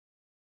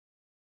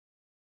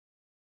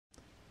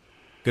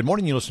Good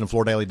morning. You listen to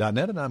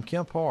FloorDaily.net, and I'm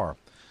Kemp Harr.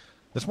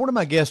 This morning,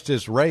 my guest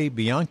is Ray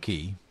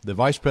Bianchi, the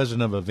Vice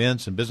President of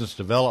Events and Business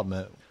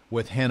Development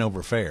with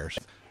Hannover Fairs.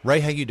 Ray,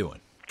 how you doing?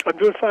 I'm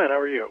doing fine. How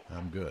are you?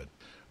 I'm good.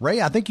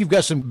 Ray, I think you've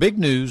got some big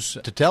news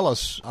to tell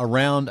us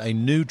around a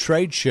new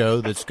trade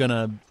show that's going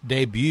to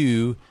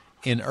debut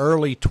in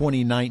early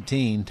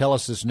 2019. Tell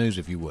us this news,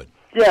 if you would.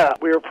 Yeah,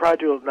 we are proud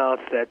to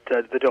announce that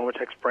the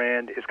Domotex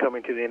brand is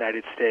coming to the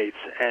United States,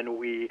 and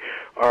we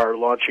are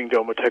launching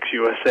Domotex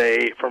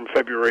USA from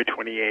February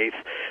 28th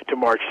to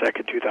March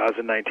 2nd,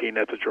 2019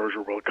 at the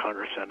Georgia World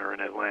Congress Center in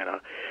Atlanta.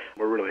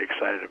 We're really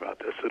excited about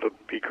this. It'll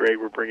be great.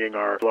 We're bringing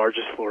our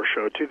largest floor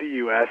show to the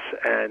U.S.,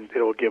 and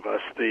it'll give us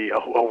a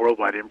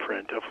worldwide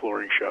imprint of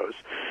flooring shows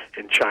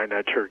in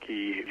China,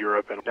 Turkey,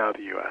 Europe, and now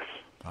the U.S.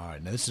 All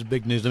right, now this is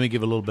big news. Let me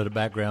give a little bit of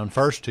background.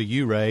 First to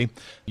you, Ray.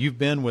 You've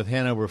been with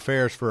Hannover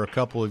Fairs for a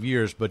couple of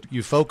years, but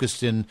you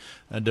focused in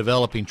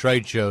developing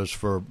trade shows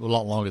for a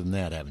lot longer than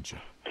that, haven't you?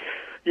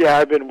 Yeah,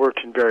 I've been worked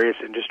in various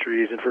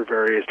industries and for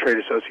various trade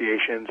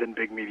associations and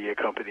big media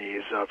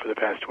companies for the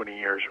past 20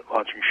 years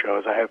launching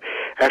shows. I have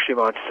actually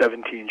launched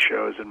 17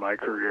 shows in my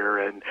career,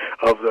 and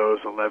of those,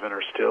 11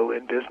 are still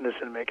in business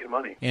and making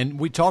money. And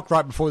we talked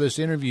right before this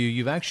interview,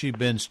 you've actually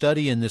been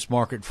studying this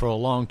market for a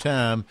long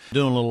time,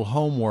 doing a little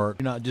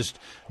homework. You're not just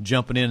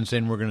jumping in and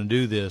saying we're going to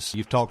do this.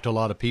 You've talked to a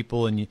lot of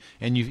people, and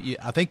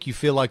I think you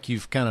feel like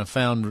you've kind of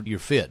found your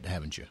fit,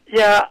 haven't you?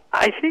 Yeah,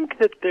 I think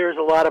that there's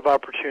a lot of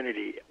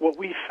opportunity. What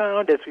we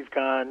found as we've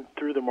gone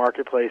through the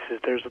marketplace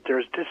is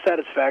there's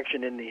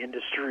dissatisfaction in the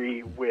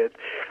industry with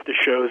the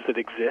shows that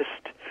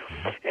exist,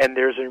 and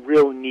there's a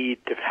real need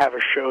to have a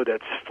show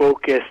that's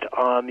focused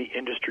on the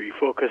industry,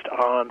 focused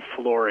on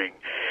flooring.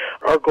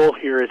 Our goal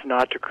here is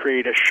not to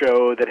create a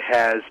show that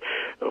has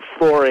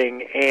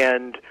flooring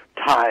and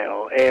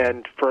tile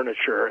and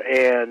furniture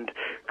and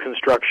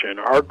construction.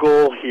 Our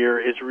goal here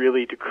is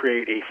really to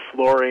create a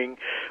flooring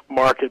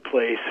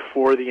marketplace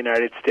for the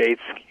United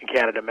States,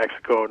 Canada,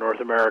 Mexico, North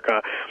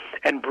America,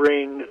 and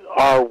bring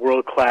our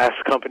world-class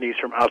companies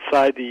from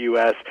outside the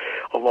U.S.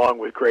 along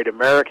with great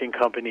American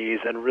companies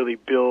and really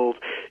build,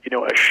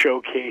 a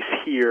showcase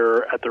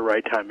here at the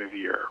right time of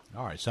year.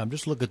 All right, so I'm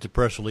just looking at the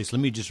press release. Let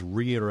me just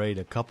reiterate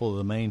a couple of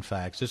the main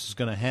facts. This is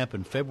going to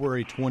happen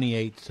February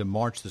 28th to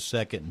March the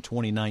 2nd in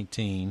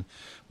 2019,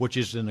 which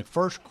is in the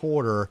first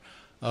quarter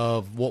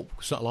of what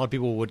a lot of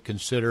people would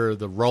consider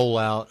the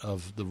rollout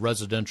of the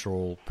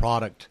residential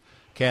product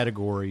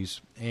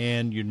categories.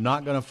 And you're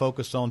not going to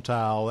focus on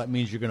tile. That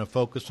means you're going to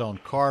focus on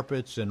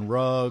carpets and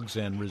rugs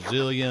and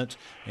resilient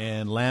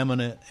and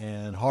laminate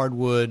and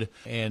hardwood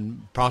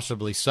and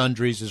possibly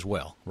sundries as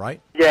well,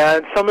 right? Yeah,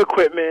 and some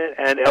equipment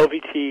and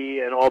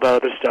LVT and all that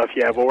other stuff,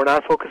 yeah, but we're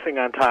not focusing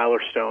on tile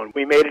or stone.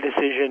 We made a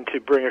decision to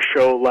bring a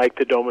show like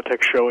the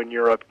Domotex show in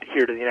Europe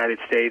here to the United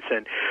States,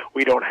 and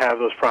we don't have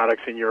those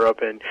products in Europe,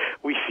 and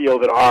we feel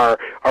that our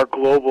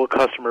global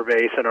customer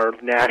base and our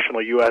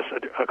national U.S.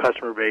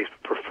 customer base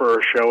prefer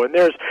a show, and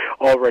there's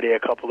already a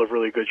couple of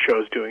really good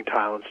shows doing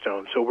tile and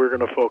stone, so we're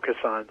going to focus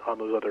on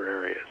those other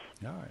areas.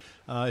 All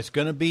right. It's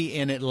going to be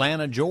in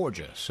Atlanta,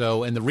 Georgia.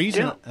 So, and the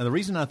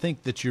reason I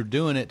think that you're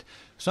doing it,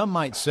 some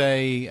might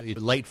say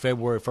late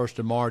February, 1st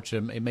of March,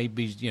 it may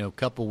be a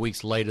couple of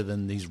weeks later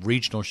than these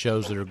regional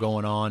shows that are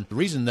going on. The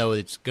reason, though,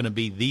 it's going to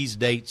be these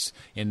dates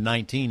in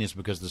 19 is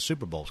because the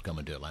Super Bowl's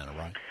coming to Atlanta,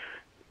 right?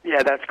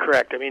 Yeah, that's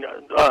correct. I mean,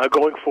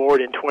 going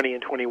forward in 20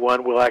 and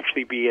 21, we'll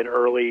actually be in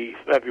early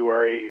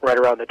February, right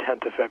around the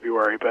 10th of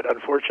February. But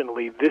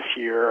unfortunately, this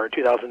year, or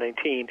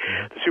 2019,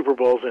 the Super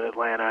Bowl's in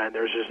Atlanta, and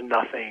there's just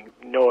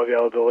no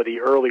availability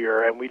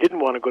earlier. And we didn't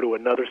want to go to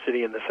another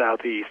city in the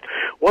Southeast.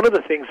 One of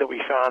the things that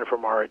we found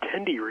from our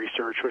attendee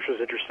research, which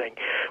was interesting,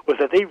 was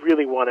that they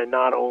really want to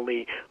not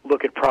only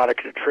look at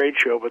product at a trade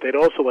show, but they'd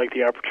also like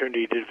the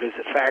opportunity to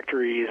visit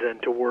factories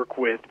and to work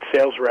with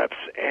sales reps.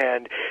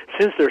 And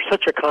since there's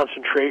such a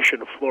concentration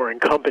of flooring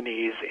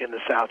companies in the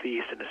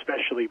Southeast, and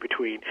especially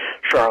between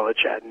Charlotte,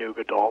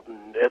 Chattanooga,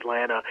 Dalton,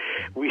 Atlanta,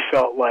 we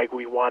felt like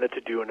we wanted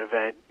to do an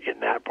event in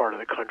that part of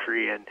the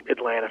country, and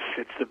Atlanta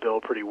fits the bill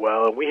pretty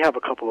well. And we have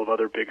a couple of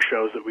other big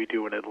shows that we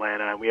do in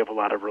Atlanta, and we have a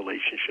lot of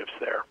relationships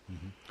there.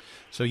 Mm-hmm.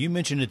 So you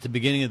mentioned at the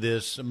beginning of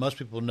this, most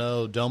people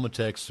know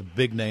Domotex, a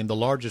big name. The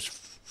largest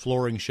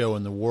flooring show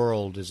in the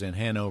world is in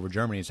Hannover,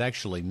 Germany. It's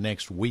actually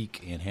next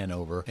week in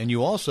Hanover. And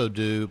you also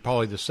do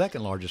probably the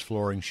second largest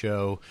flooring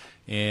show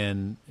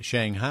in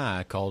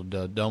Shanghai called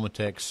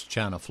Domotex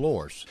China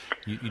Floors.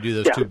 You do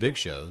those two big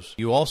shows.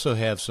 You also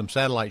have some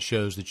satellite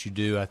shows that you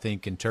do, I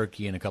think, in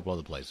Turkey and a couple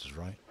other places,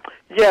 right?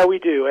 Yeah, we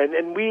do,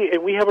 and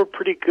we have a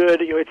pretty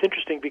good. It's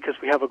interesting because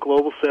we have a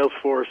global sales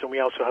force and we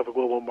also have a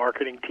global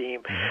marketing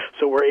team. Mm-hmm.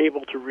 So we're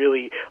able to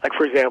really, like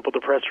for example, the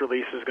press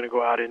release is going to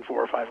go out in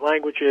 4 or 5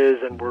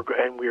 languages, and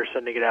we are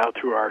sending it out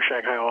through our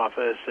Shanghai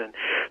office and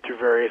through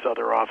various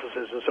other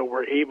offices, and so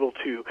we're able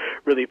to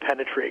really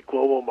penetrate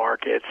global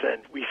markets,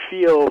 and we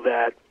feel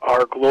that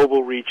our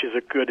global reach is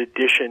a good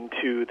addition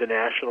to the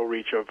national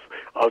reach of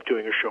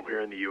doing a show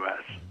here in the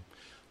U.S. Mm-hmm.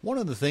 One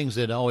of the things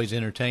that always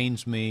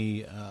entertains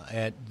me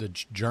at the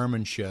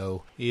German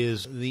show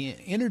is the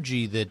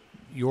energy that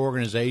your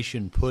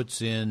organization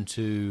puts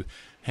into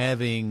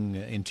having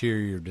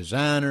interior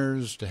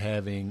designers, to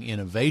having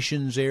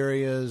innovations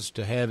areas,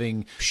 to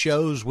having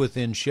shows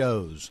within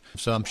shows.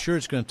 So I'm sure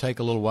it's going to take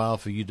a little while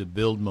for you to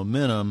build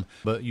momentum,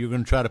 but you're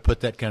going to try to put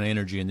that kind of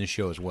energy in this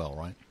show as well,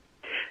 right?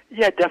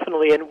 Yeah,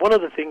 definitely. And one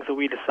of the things that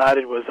we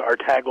decided was our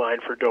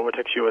tagline for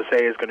Domotex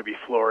USA is going to be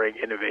flooring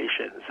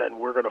innovations, and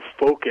we're going to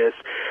focus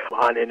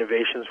on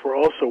innovations. We're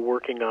also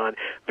working on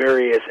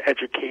various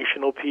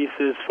educational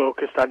pieces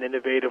focused on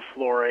innovative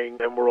flooring,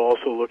 and we're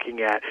also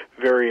looking at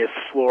various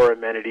floor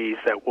amenities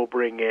that will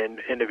bring in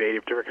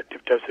different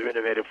types of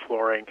innovative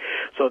flooring.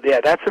 So,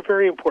 yeah, that's a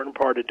very important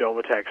part of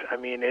Domotex. I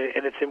mean,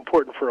 and it's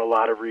important for a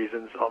lot of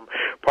reasons.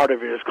 Part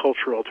of it is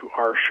cultural to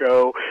our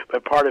show,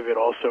 but part of it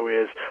also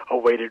is a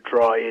way to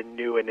draw in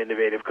new and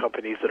innovative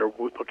companies that are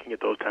looking at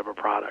those type of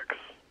products.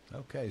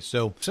 Okay,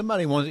 so if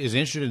somebody is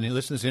interested in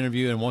listening to this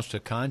interview and wants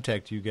to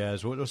contact you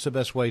guys, what's the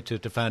best way to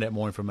find out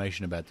more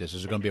information about this?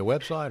 Is it going to be a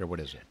website, or what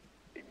is it?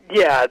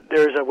 Yeah,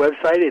 there's a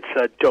website. It's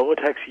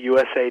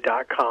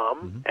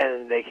DomotexUSA.com,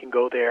 and they can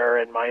go there,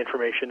 and my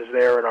information is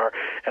there, and our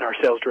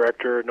sales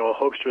director, Noah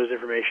Hoekstra's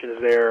information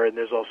is there, and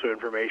there's also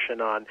information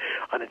on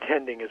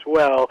attending as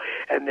well.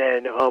 And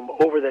then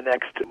over the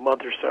next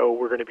month or so,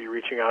 we're going to be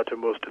reaching out to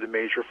most of the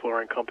major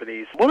flooring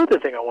companies. One other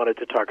thing I wanted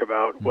to talk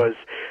about was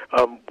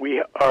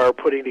we are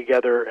putting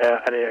together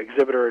an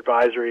exhibitor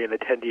advisory and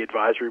attendee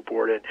advisory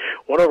board, and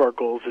one of our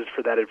goals is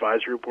for that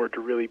advisory board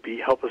to really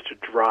help us to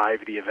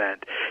drive the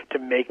event, to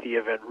make the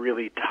event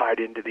really tied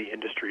into the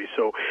industry.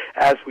 So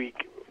as we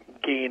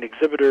gain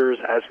exhibitors,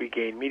 as we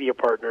gain media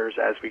partners,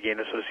 as we gain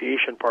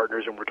association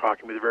partners, and we're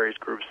talking with various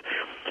groups,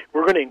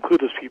 we're going to include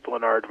those people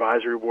in our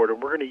advisory board,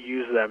 and we're going to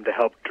use them to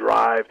help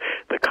drive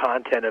the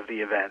content of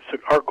the event. So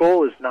our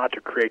goal is not to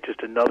create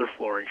just another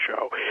flooring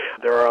show.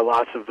 There are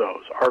lots of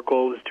those. Our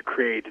goal is to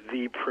create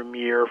the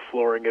premier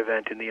flooring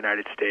event in the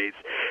United States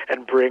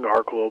and bring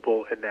our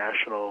global and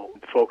national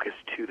focus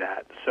to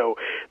that. So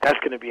that's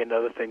going to be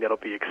another thing that'll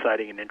be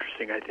exciting and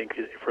interesting, I think,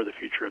 for the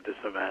future of this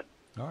event.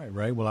 All right,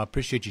 Ray. Well, I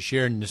appreciate you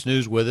sharing this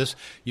news with us.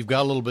 You've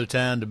got a little bit of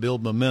time to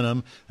build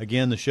momentum.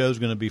 Again, the show's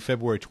going to be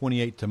February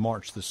 28th to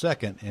March the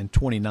 2nd in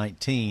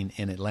 2019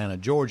 in Atlanta,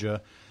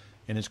 Georgia,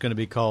 and it's going to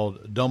be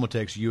called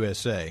Domotex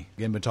USA.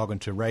 Again, been talking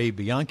to Ray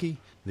Bianchi,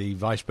 the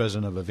Vice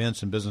President of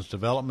Events and Business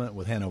Development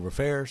with Hannover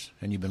Fairs,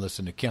 and you've been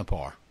listening to Kemp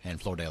Harr and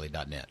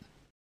FloorDaily.net.